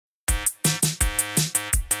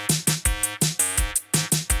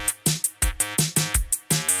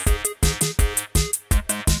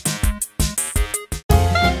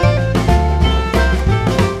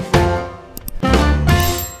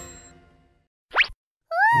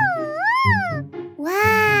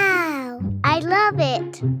Wow! I love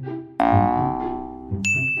it.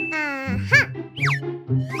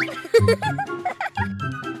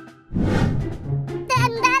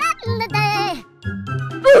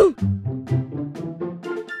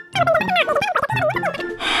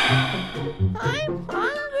 I'm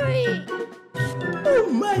hungry. Oh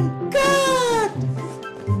my God!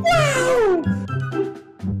 Wow!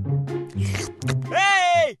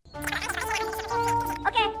 Hey!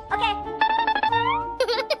 Okay.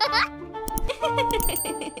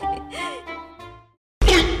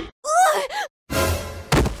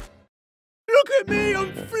 Look at me,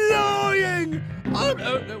 I'm flying! Oh,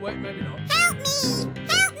 no, wait, maybe not. Help me!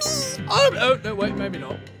 Oh, no, wait, maybe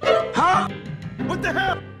not. Huh? What the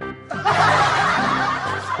hell?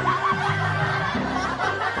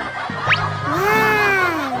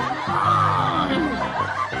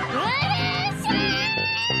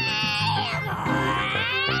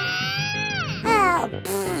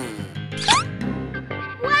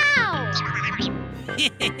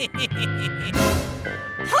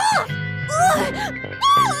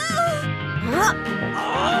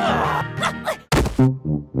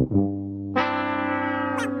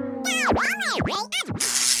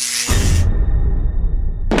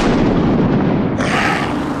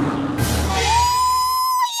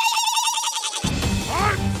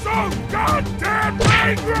 I'm so goddamn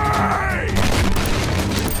angry!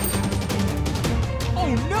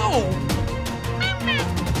 Oh no!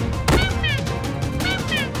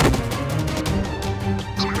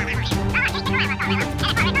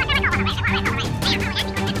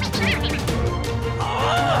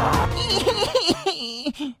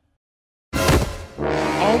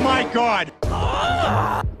 Oh my God!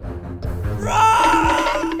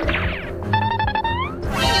 Run!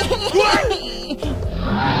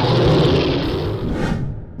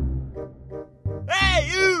 Hey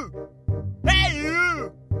you! Hey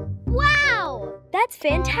you! Wow! That's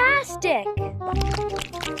fantastic!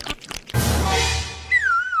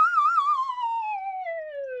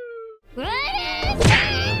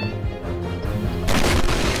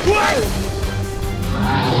 What?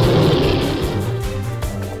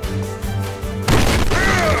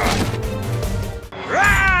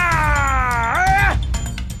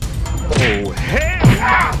 Oh, hey!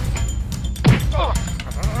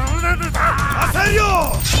 ¡Asedio!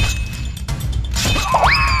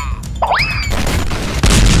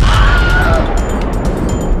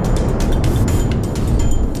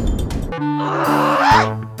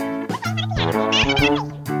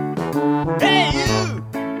 Hey, you!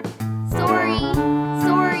 Sorry.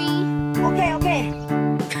 Okay.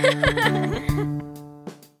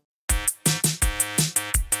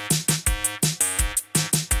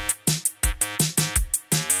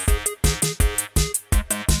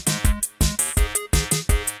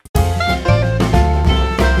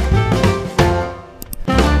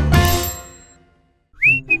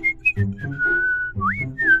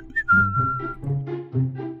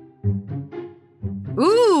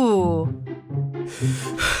 Ooh!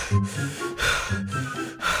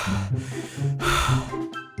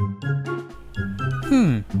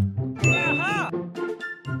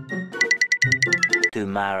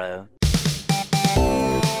 Tomorrow.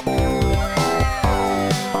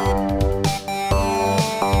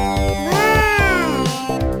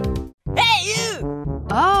 Hey, you!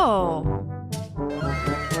 Oh!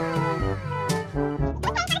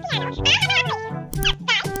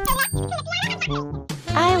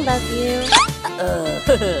 I love you.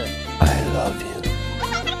 I love you.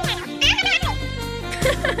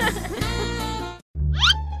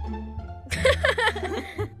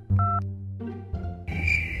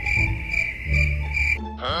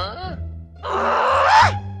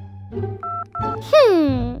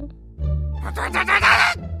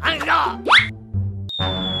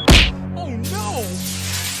 Oh no!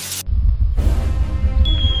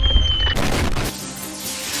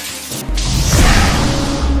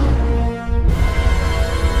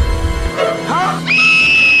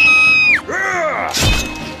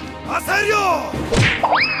 ¡Asedio!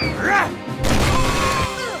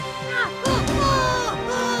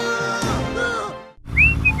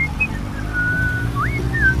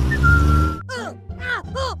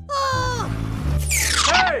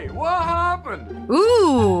 Hey, what happened?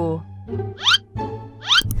 Ooh!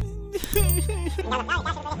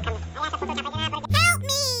 Help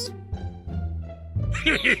me!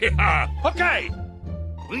 Okay.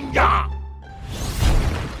 Yeah.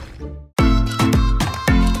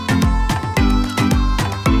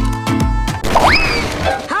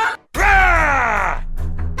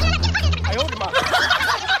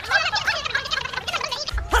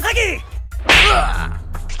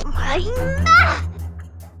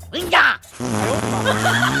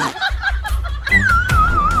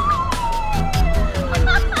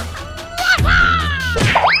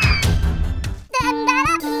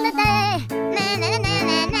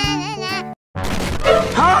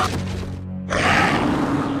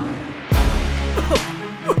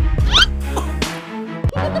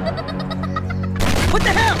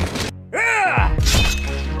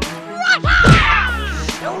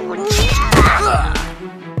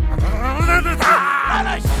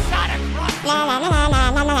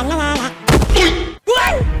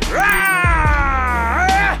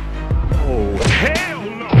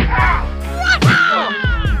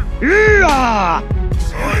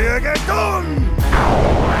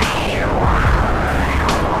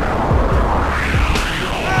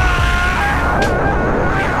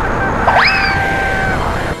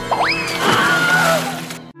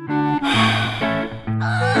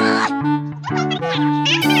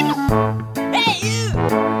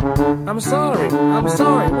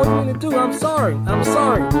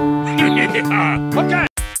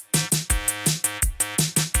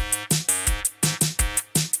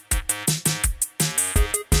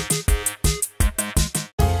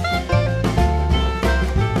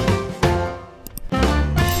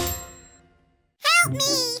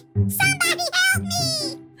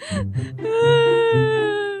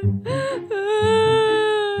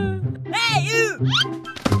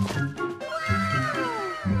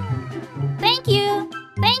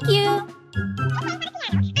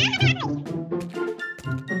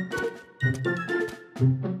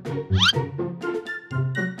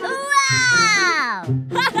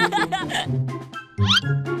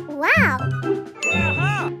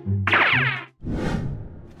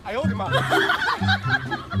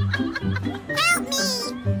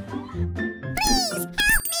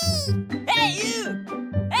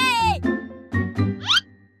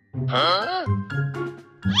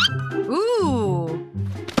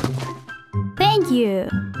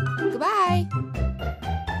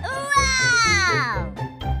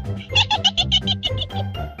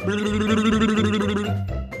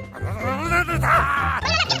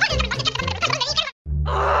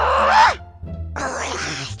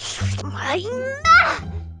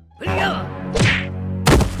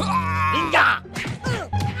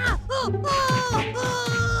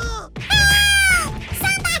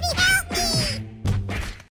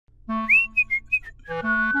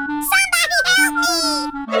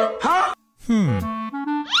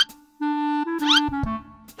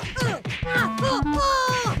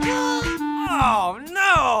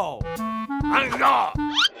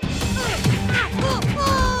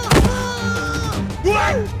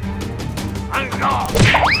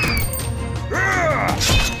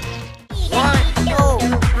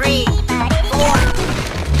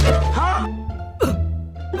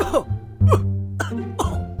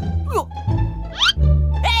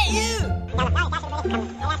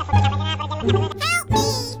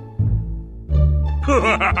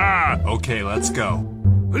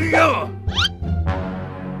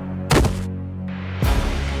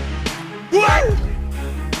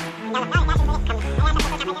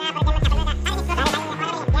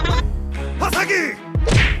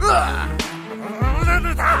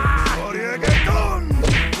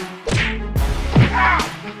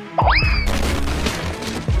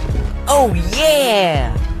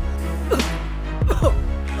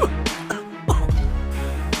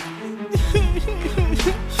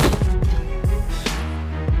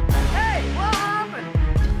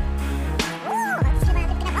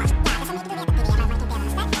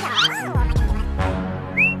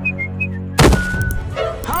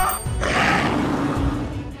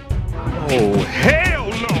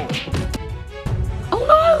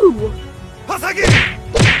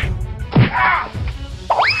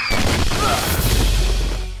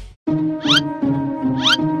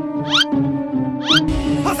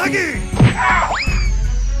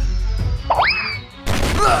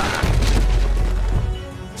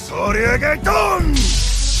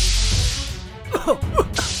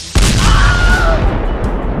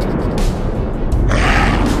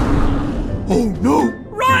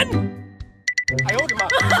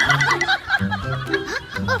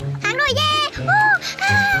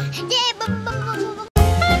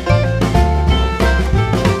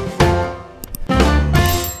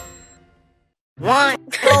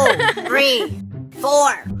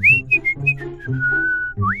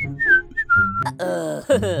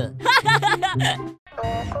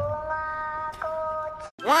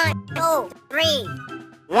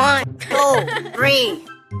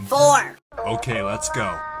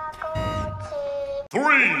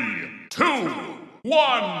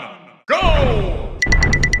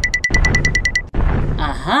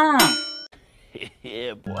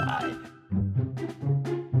 Yeah, boy.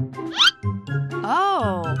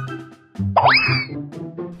 Oh.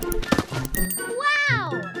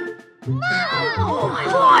 Wow!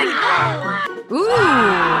 Ooh.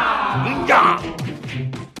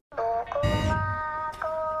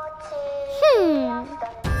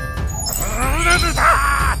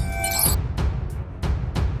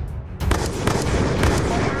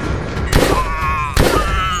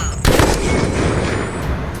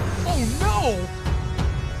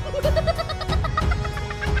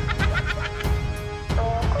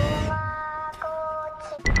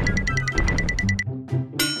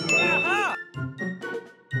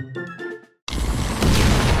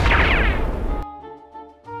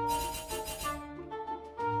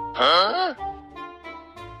 Huh?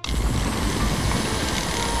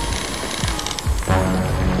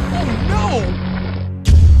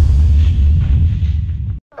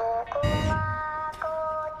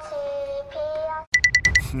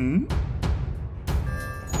 Hmm?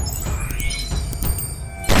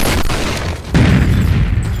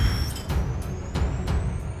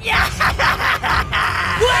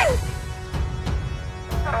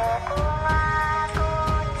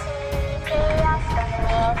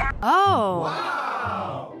 Oh.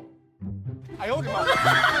 Wow!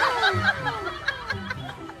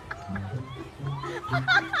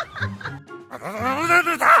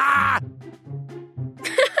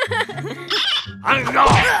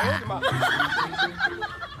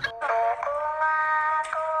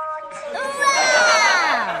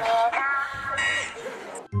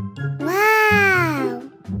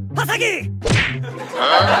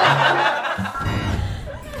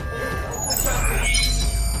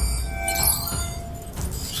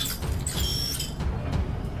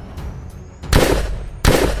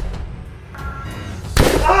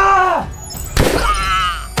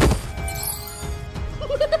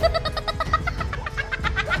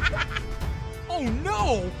 Oh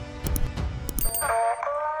no!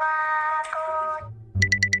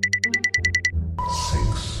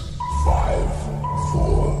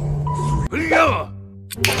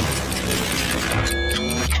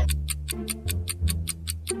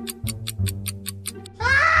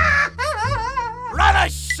 Run a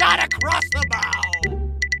shot across the bow!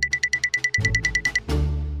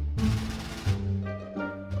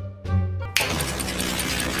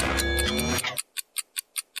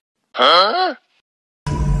 Huh?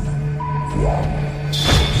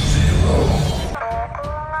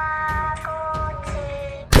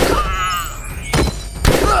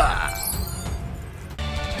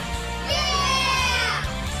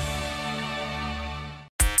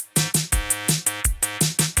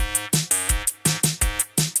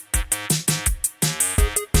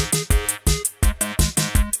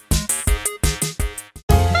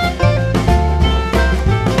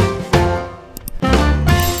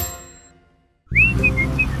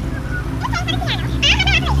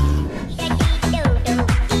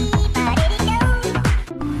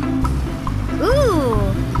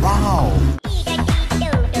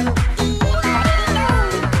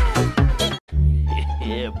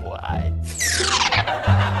 Yeah, boy.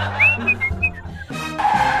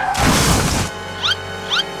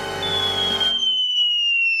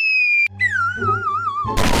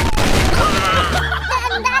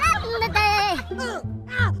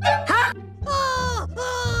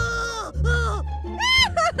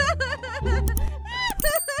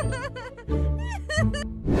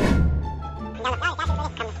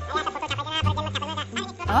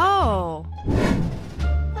 Oh.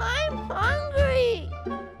 I'm hungry.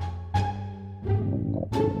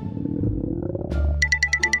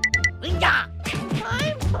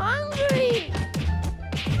 I'm hungry.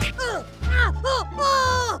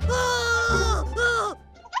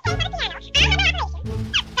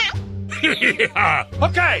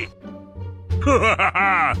 Okay!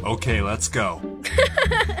 Okay, let's go.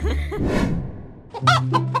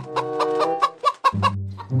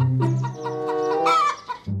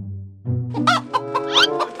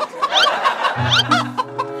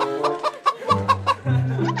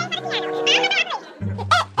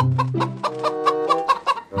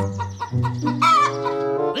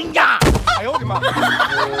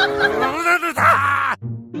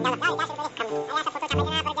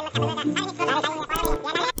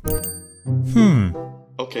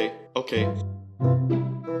 Okay, okay.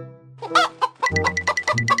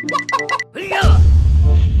 Wow!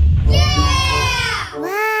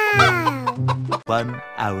 1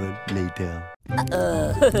 hour later.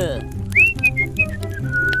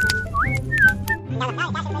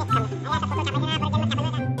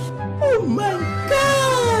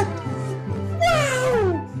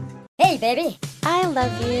 Hey, baby. I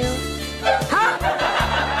love you.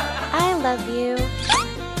 I love you.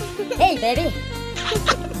 Hey, baby.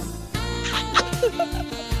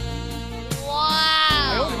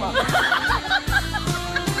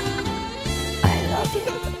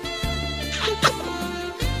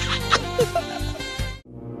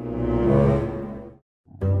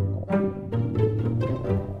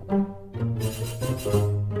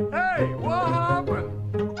 Hey, what happened?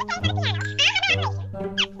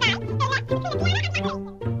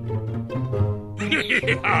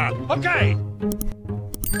 Okay.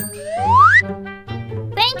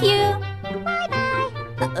 Thank you.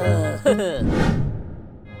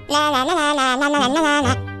 La la la la la la la la la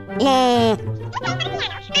la.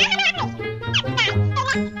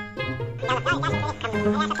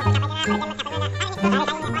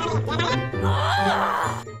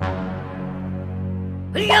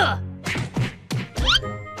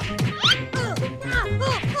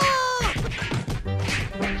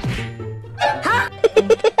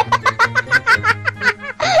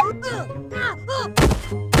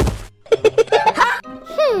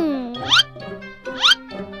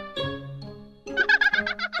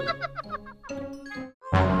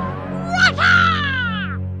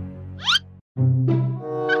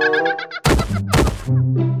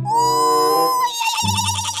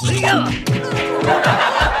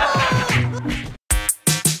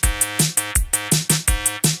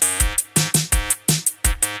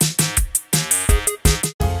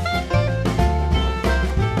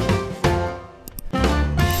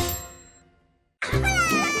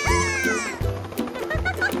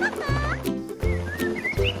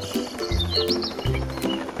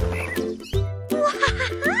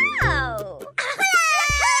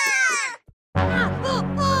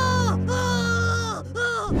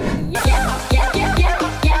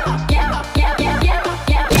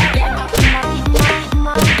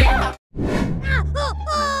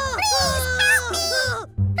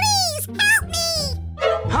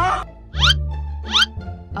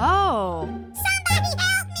 Oh. Somebody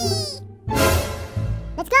help me!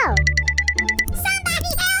 Let's go.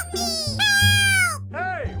 Somebody help me! Help!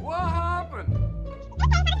 Hey, what happened?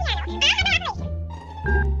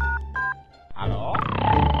 Hello?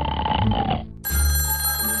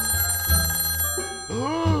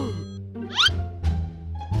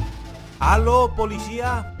 Aló,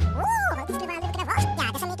 policía.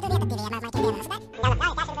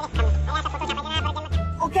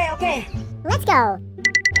 Okay. Let's go.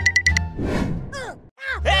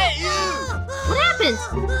 Hey, you! What happened?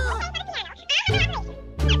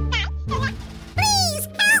 Please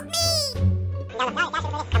help me!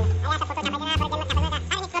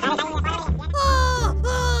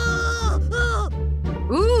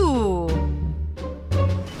 Ooh.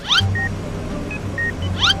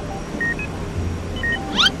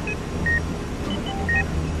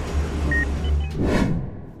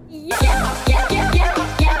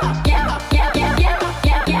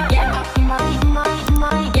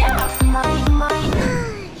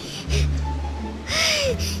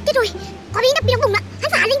 Chết rồi, có biến đắp biến vùng ạ.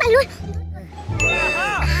 Hắn phá lên bằng luôn.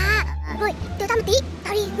 Thôi, tự tao một tí.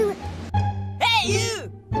 Tao đi. Hey, you!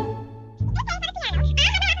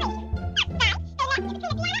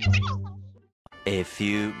 A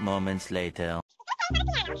few moments later.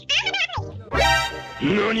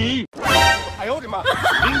 NANI? 哎呦我的妈！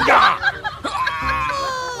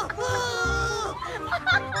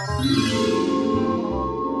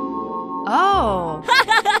 Oh.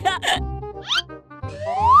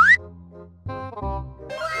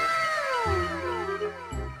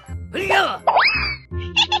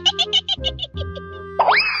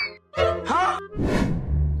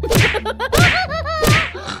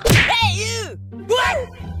 Hey, you! What?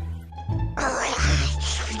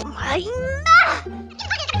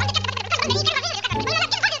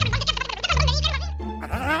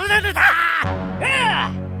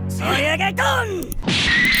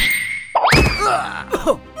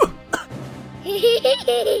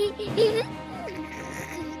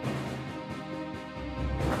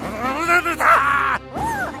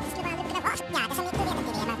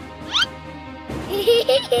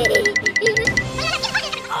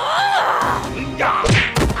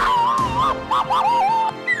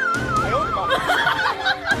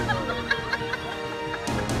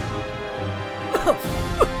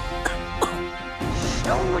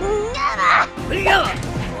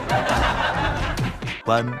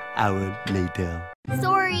 One hour later.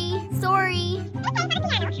 Sorry.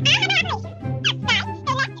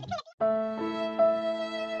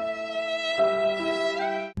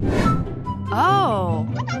 Oh.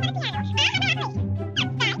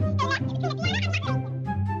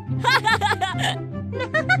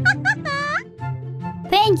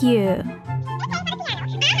 Thank you.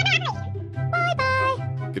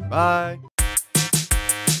 Goodbye.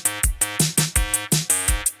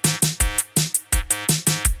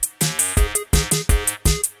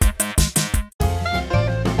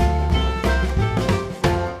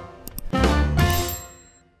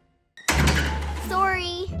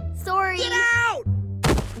 Sorry. Sorry. Get out!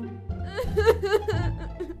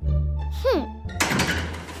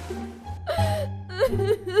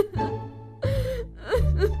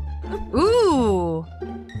 Ooh.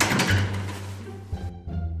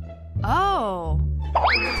 Oh.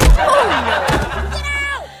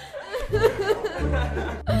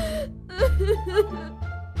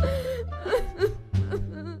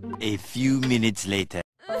 A few minutes later.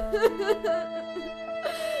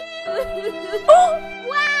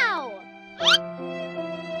 Wow!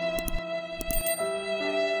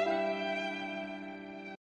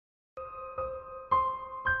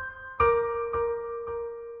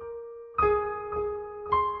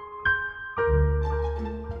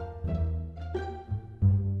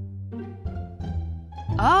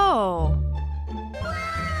 Oh.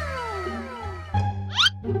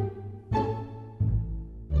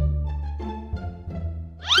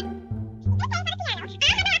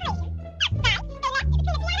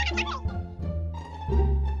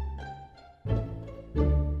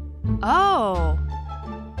 Oh.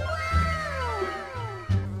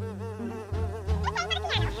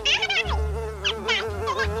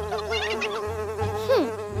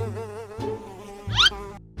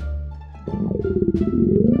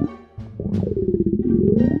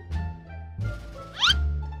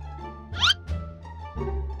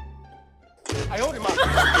 I owed him up.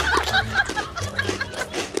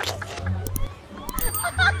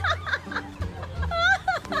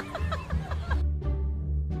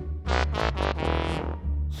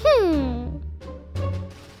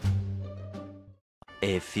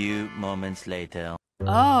 A few moments later.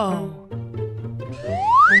 Oh.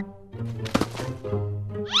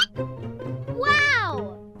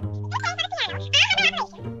 Wow!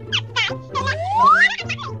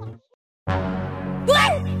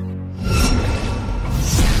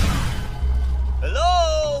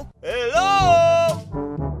 Hello? Hello?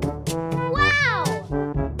 Wow!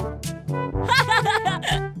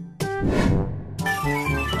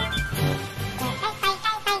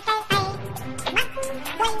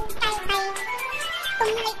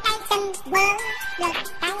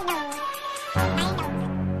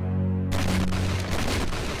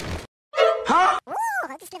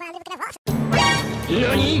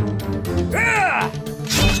 NANI?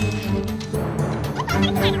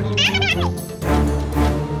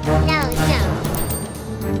 No, no.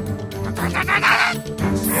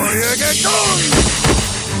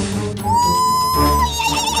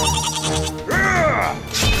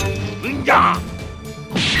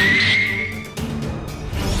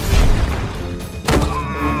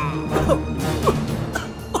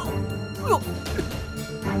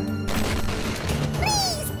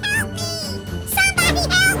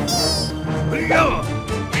 Somebody help me!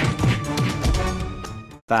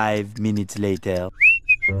 5 minutes later.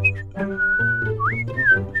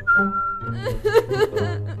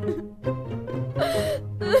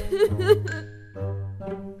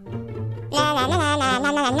 La la la la la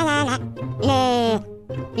la la la la. La.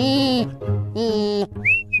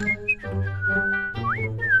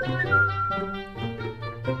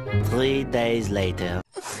 3 days later.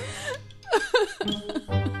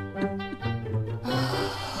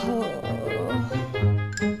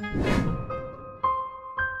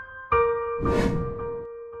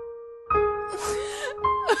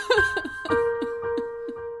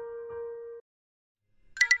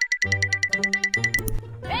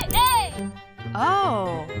 Hey, hey!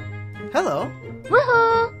 Oh. Hello.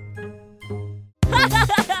 Woohoo!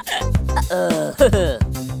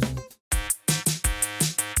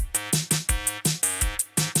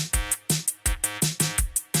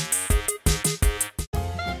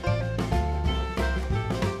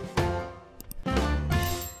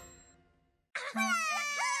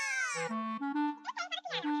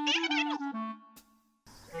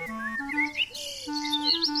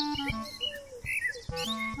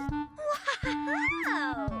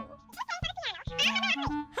 Wow!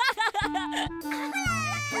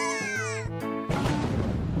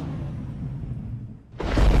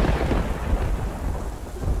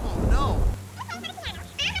 Oh no.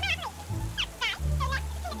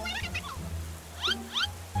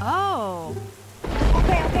 Oh.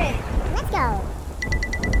 Okay, okay. Let's go.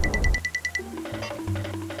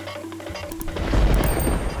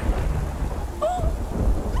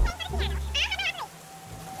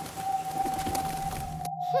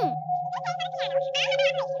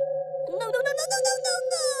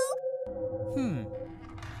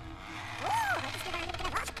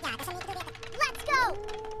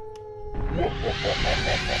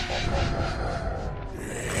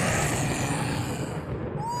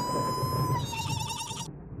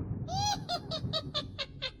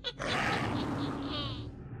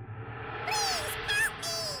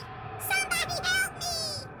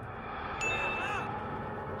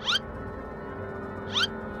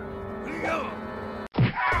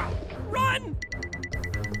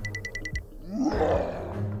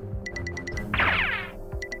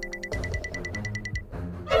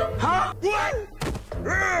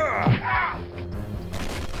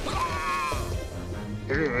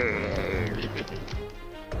 Let's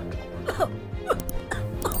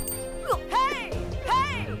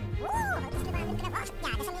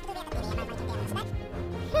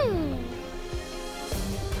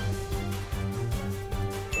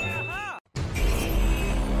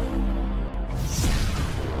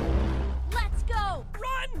go!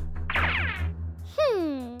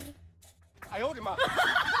 I owed him up.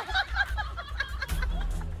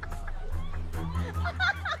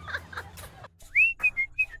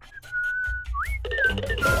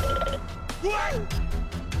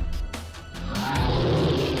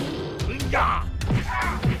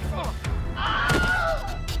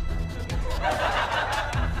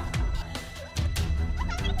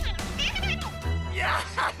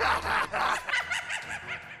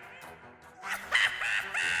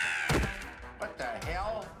 What the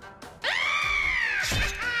hell?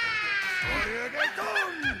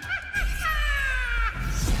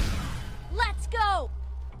 Let's go!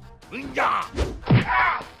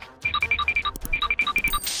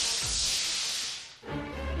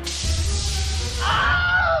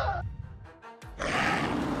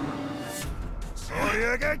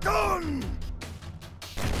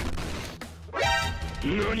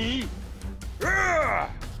 Nani? Run!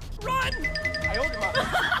 I owed him up.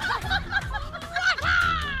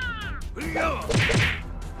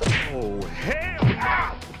 Oh, hell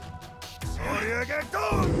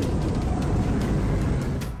no!